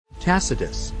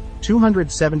Tacitus,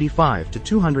 275 to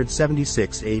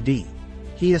 276 AD.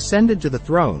 He ascended to the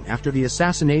throne after the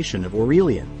assassination of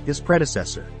Aurelian, his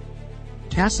predecessor.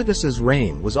 Tacitus's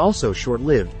reign was also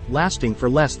short-lived, lasting for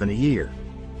less than a year.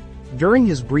 During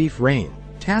his brief reign,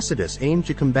 Tacitus aimed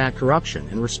to combat corruption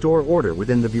and restore order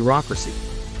within the bureaucracy.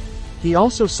 He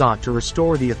also sought to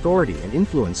restore the authority and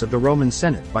influence of the Roman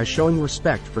Senate by showing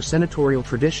respect for senatorial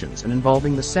traditions and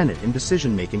involving the Senate in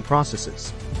decision-making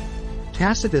processes.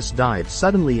 Tacitus died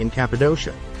suddenly in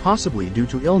Cappadocia, possibly due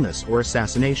to illness or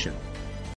assassination.